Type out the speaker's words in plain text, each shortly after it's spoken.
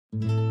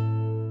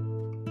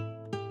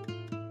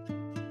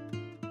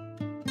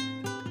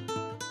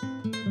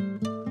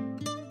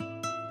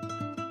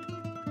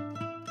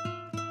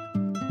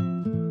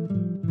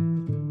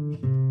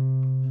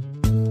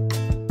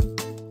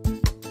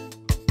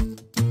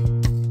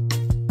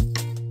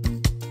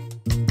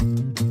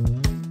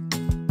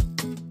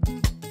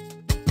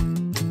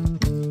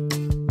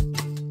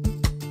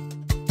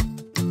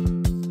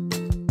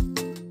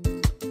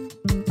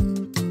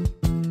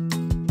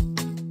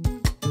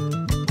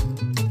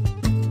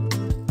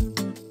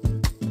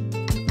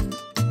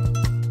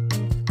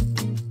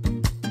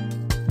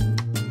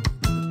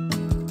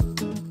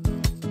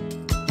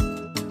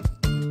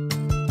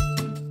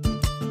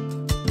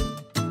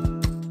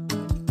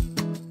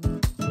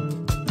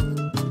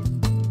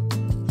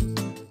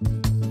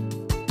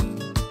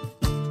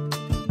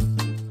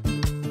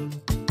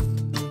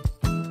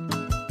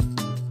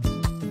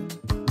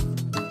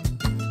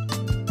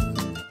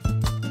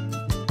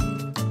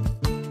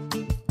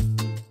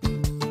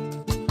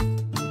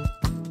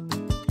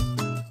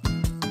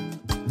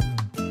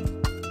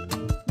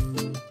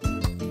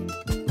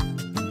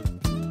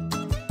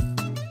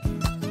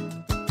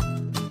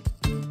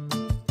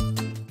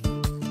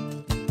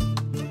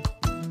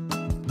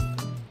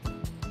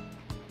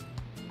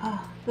Oh,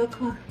 so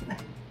close.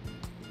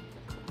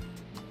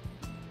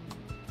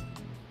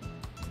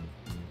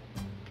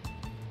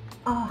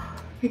 Oh,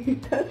 you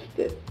touched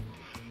it.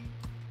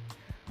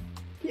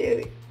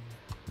 Kitty.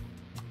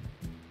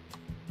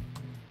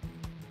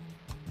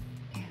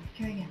 Yeah, let's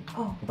try again.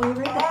 Oh, you're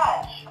right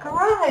there.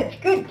 Garage.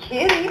 Good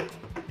kitty.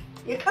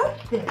 You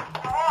touched it.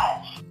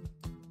 Garage.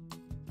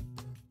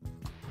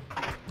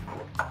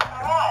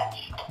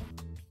 Garage.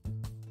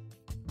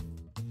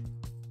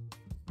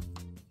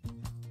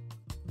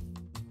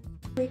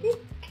 Luigi?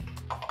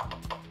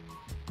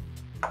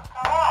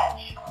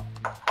 Garage.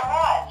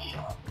 Garage.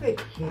 Good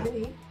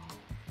kitty.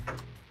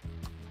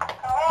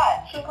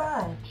 Garage.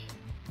 Garage.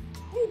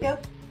 There you go.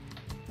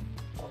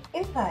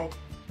 Inside.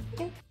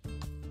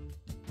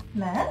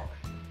 Max?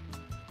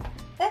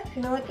 Max,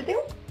 you know what to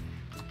do?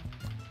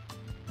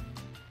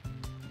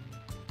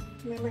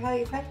 Remember how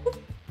you pressed it?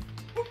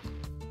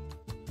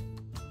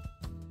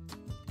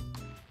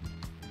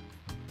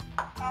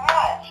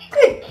 Garage.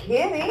 Good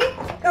kitty.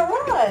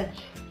 Garage.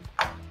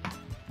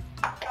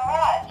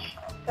 Garage.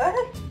 Go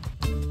ahead.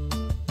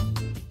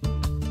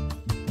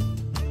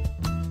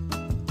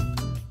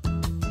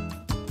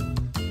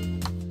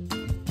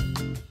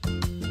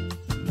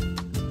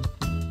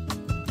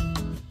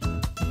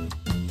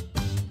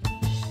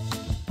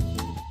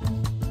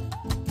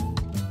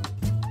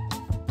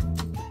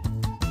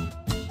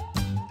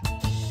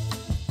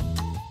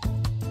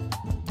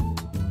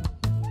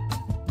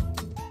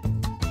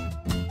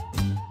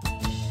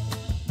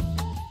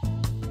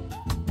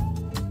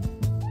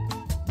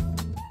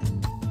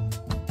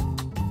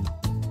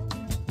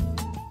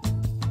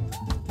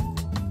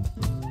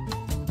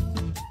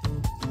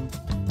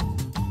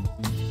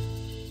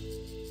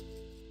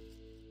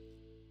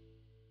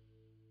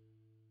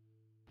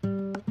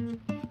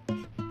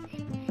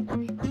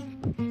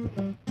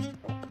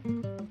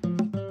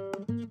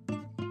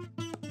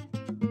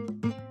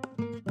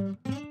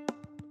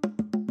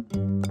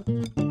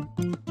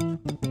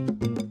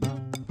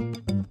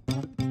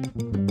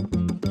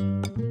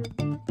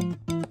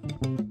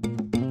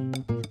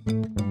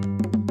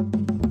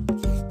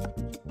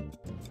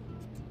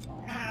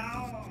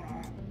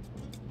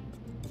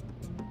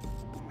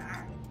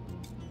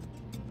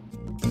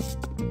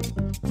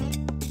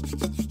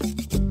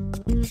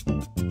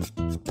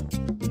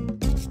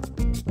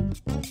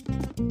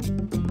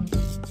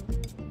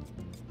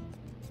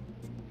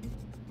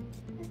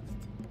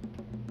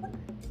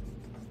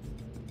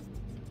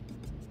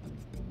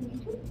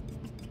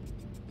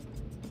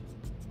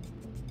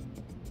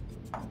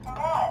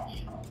 Garage.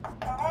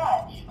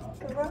 Garage.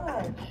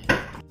 Garage.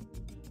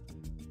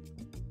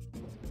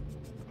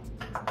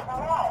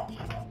 Garage.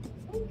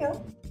 There you go.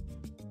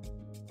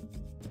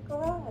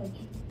 Garage.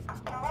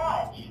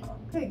 Garage.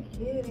 Good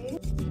kitty.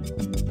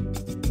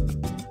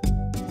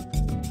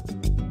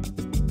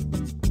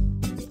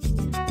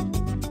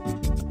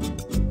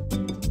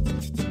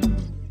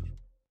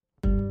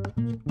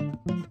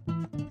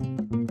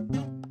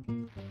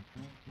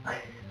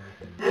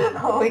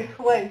 Oh, he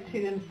swiped. He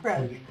didn't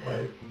press.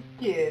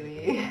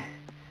 Kitty.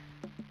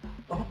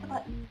 Press the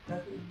button.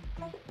 Press it.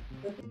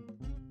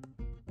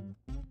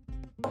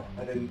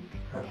 I didn't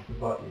press the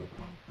button.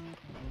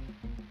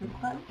 This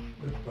button?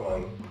 This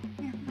one.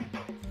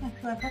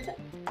 Next one, press it.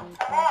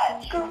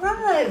 Garage.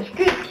 Garage.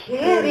 Good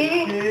kitty.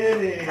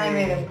 Kitty. I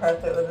made him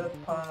press it with his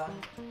paw.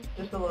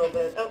 Just a little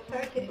bit. Oh,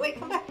 sorry, kitty. Wait,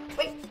 come back.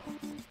 Wait.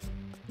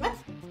 Come back.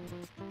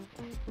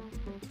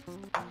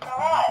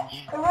 Garage.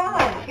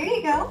 Garage. Here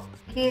you go.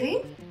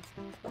 Kitty.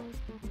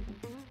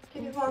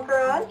 Kitty want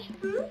garage?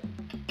 Hmm?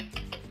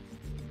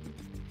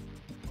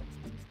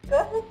 Go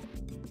ahead.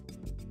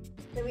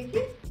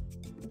 Luigi?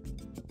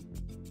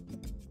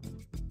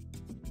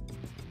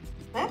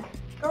 Max?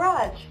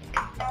 Garage.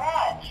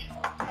 Garage.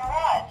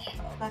 Garage.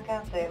 Knock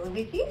out there.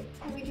 Luigi?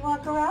 Luigi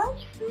want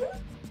garage? Hmm?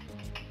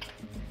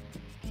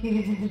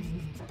 kitty.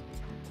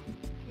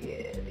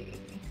 Kitty.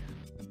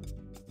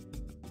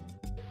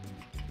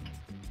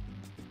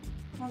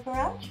 Want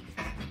garage?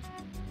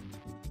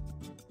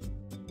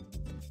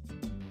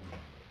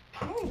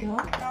 There we go.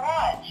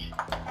 Garage.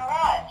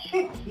 Garage.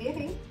 Good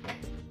kitty.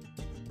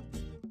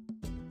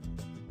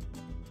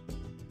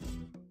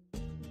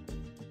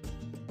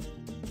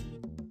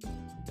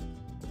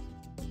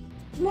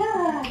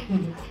 No.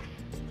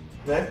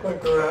 That's my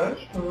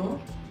garage, huh?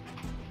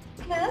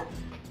 No.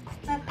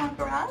 That's not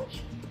garage.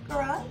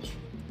 Garage.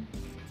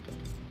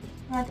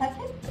 You want to touch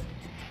it?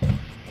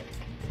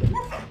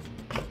 No.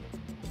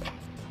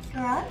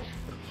 Garage.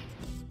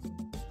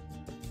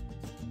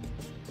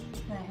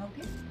 Can I help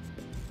you?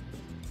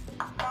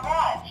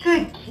 Garage.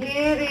 Good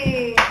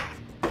kitty.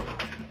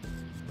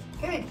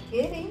 Good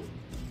kitty.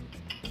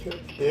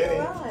 Good kitty.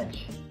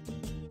 Garage.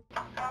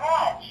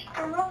 Garage.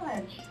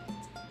 Garage.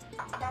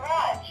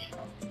 Garage.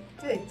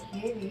 Good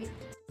kitty.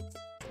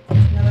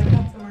 Another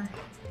customer.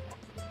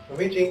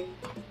 Luigi.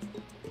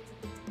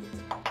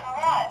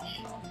 Garage.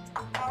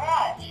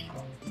 Garage.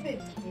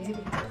 Good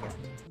kitty.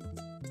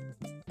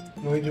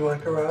 Luigi, you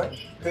want garage?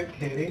 Good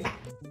kitty.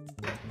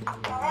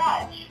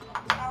 Garage.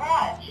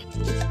 Garage.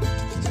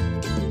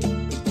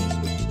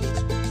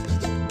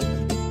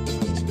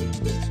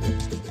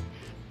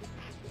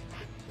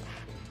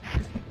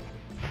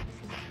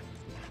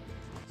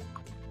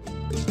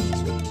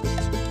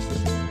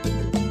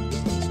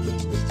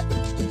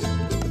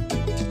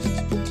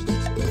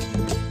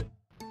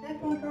 That's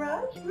one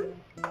garage.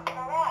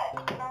 Garage.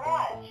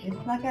 Garage. It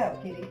snuck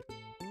out, kitty.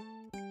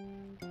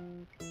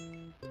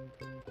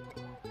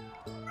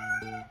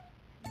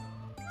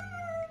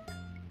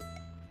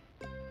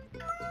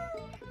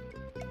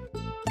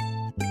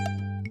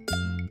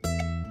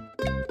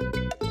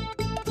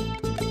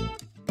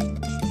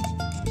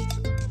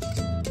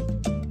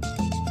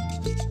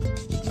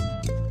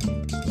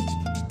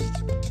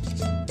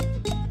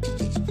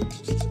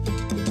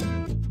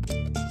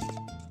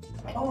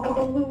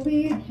 Oh,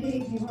 Luigi,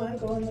 you want to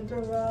go in the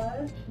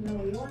garage? No,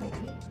 you want to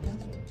eat,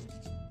 don't you?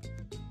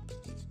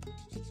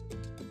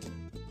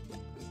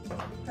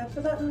 Press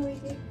the button,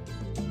 Luigi.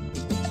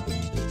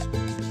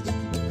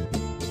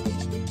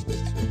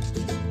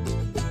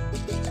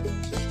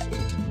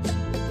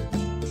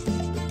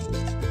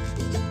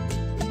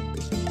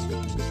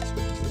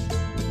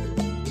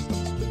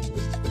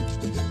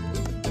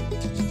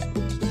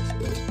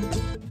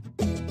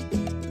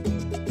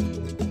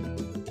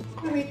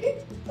 Luigi?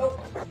 Oh.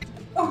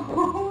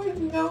 Oh, his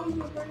nose is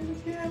right in the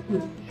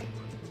camera.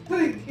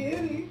 Good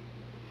kitty.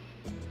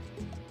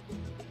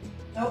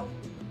 Oh,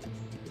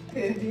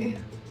 kitty.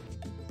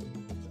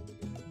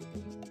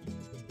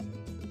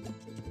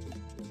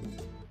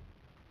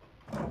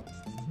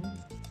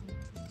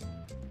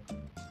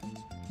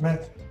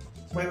 Matt,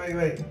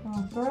 wait.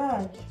 Oh,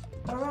 garage.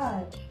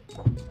 Garage.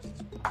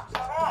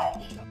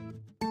 Garage.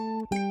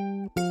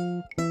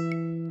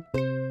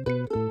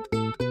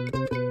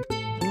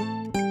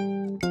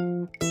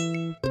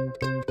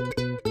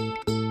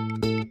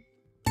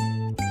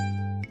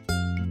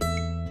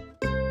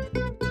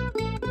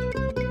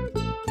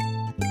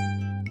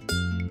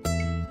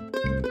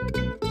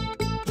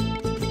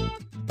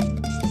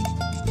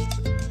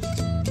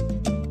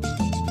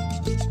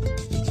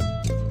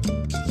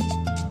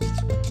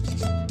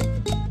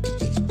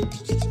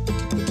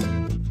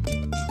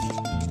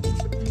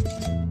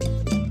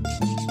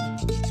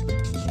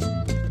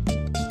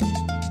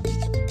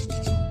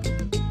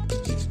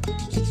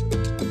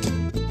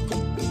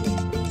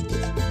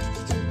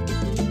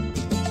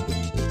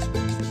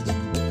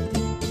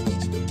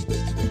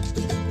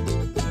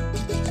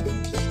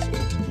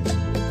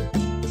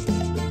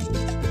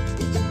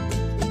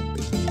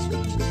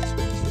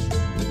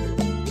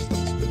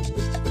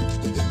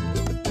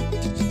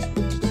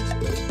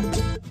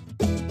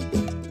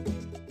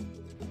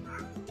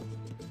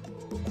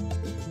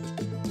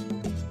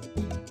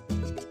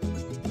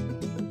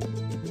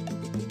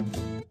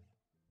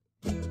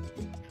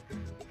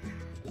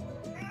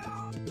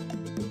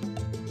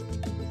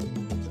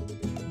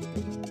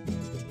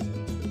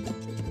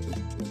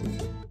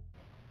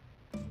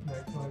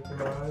 That's my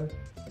garage.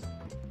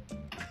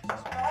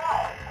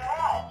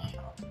 Garage.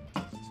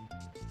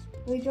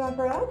 Luigi, you want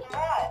garage?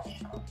 Garage.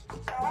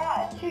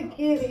 Garage. Good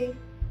kitty.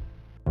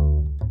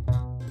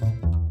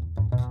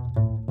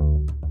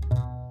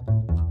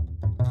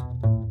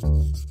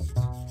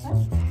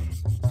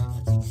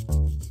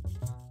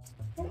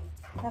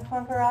 That's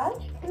one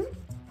garage?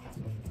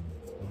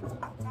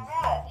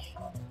 Garage.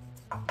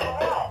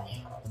 Garage.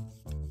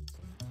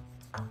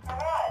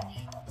 Garage.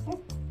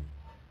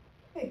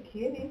 Good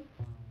kitty.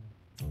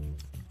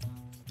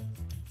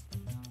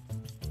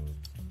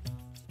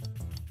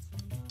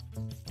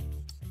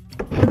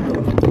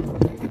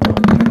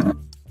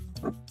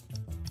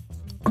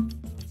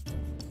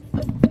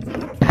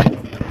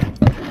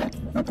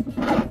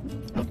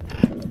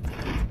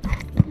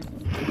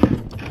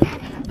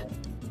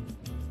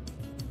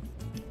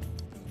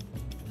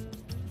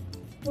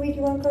 Luigi,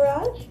 you want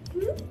garage?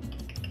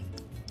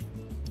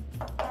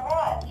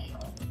 Garage.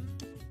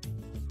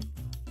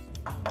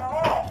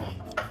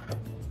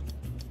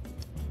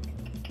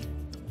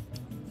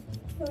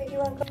 Luigi, you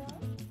want to go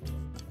around?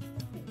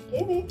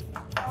 Kitty.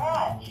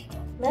 Garage.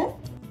 Matt?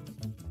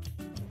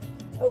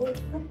 Oh, wait.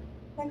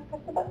 Next,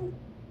 press the button.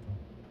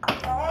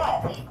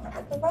 Garage.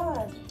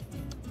 Garage.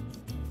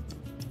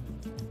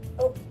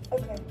 Oh,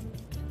 okay.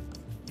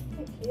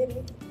 Hey,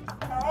 kitty.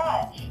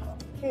 Garage.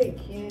 Hey,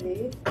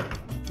 kitty.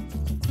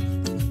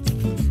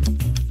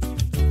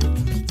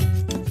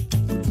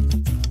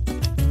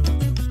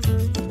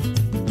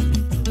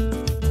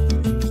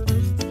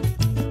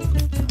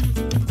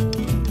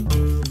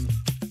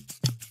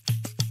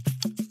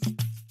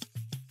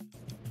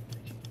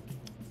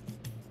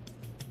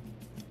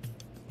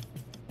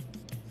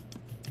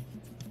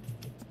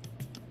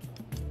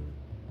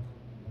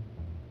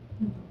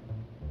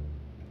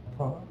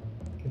 Paws.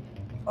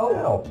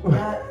 Oh,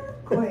 not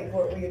quite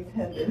what we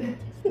intended.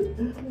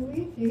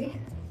 Luigi.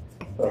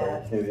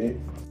 Sorry,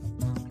 kitty.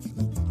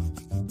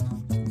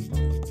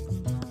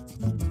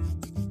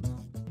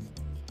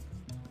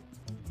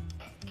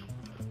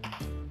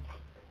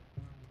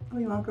 Oh,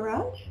 you want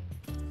garage?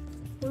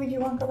 Luigi, you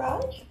want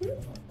garage?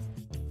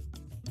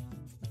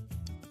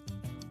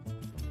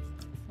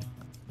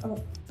 Oh,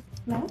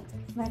 Max?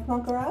 Max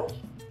want garage?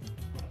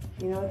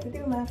 You know what to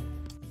do, Max.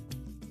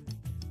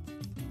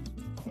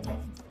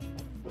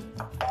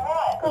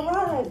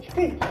 Garage!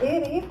 Good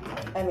kitty!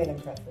 I mean,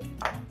 impressive.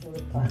 It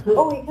was fun.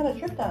 Oh, he kind of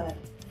tripped on it.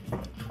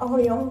 Oh,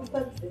 he almost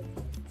touched it.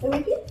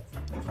 Luigi?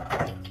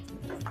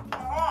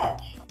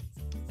 Garage.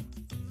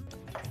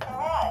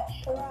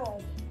 Garage.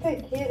 Garage.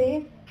 Good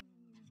kitty.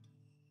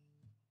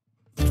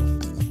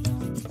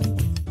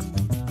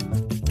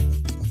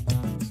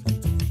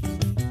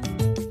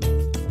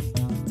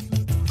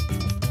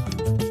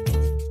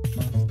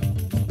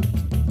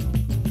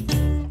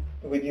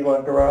 Luigi, you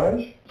want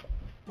garage?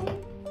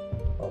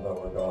 Although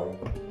we're going.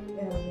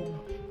 Yeah.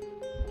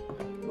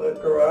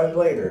 Let garage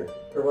later.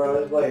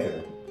 Garage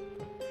later.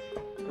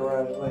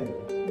 Garage later.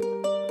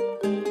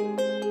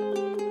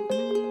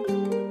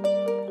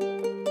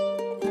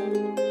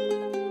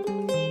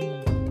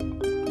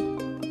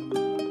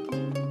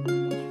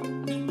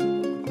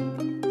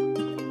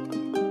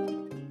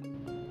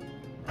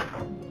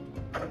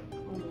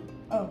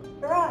 Oh,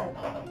 garage.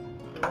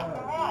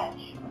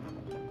 Garage.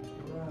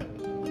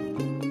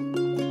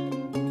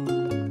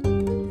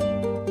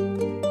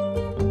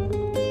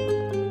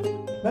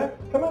 Max,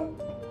 come on.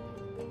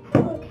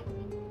 Come on.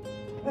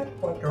 Max,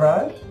 want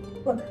garage?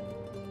 Look.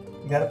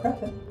 You gotta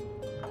press it.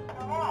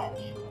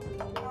 Garage.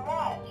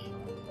 Garage.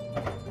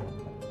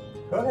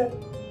 Go ahead.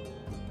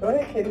 Go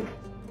ahead, kitty.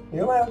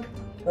 You're allowed.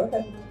 Go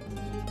ahead.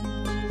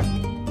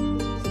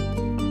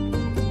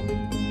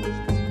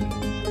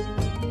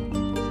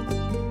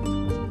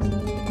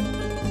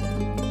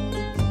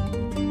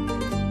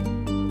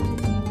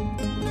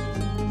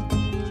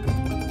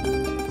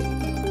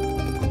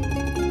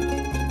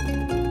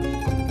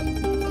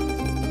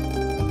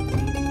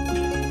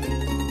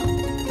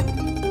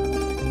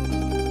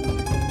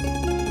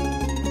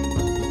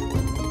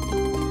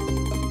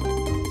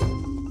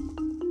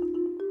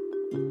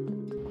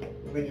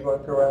 Luigi,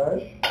 want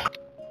garage?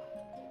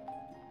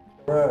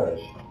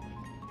 Garage.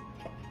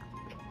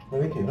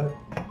 Luigi, look.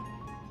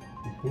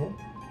 You see it?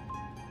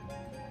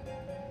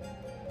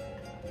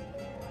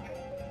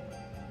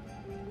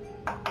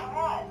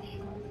 Garage.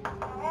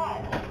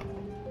 Garage.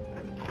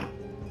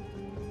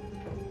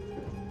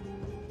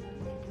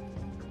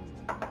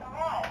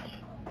 Garage.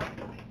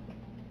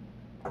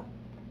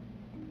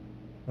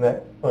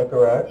 Next, want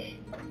garage?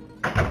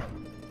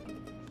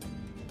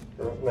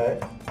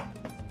 Next.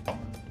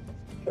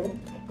 Come on,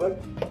 look.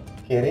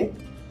 Kitty.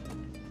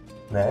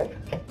 Next.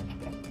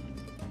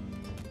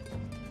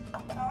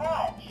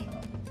 Garage.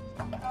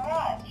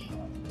 Garage.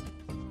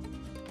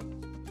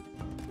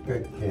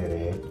 Good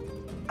kitty.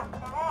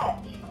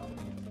 Garage.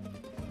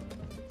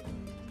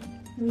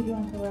 Luigi, you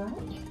want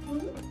garage?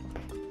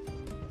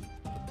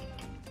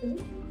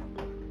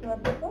 You want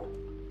this one?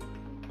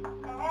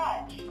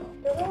 Garage.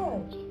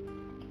 Garage.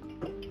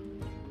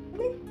 Come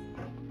here.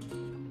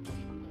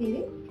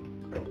 Kitty.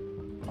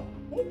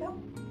 There you go.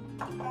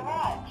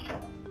 Garage.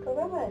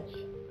 Garage.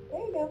 There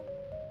you go.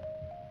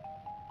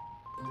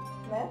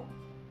 Max?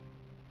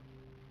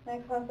 Max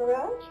want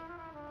garage?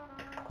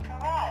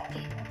 Garage.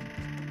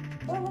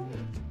 Go ahead.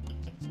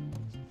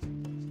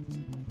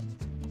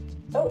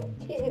 Oh,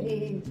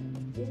 kitty.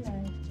 Be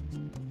nice.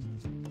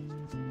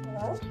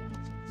 Garage?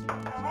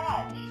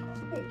 Garage.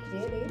 Hey,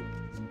 kitty.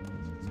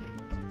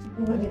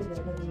 What is it,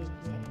 Luigi?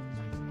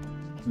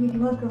 You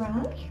want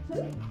garage?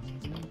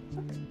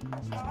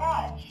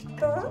 Garage.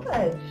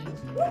 Garage.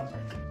 Look.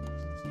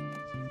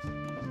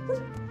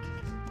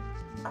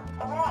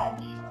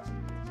 Garage.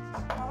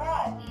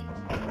 Garage.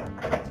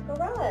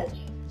 Garage.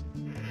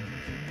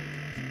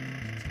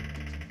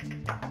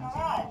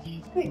 Garage.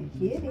 Good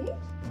kitty.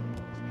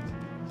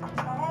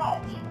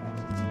 Garage.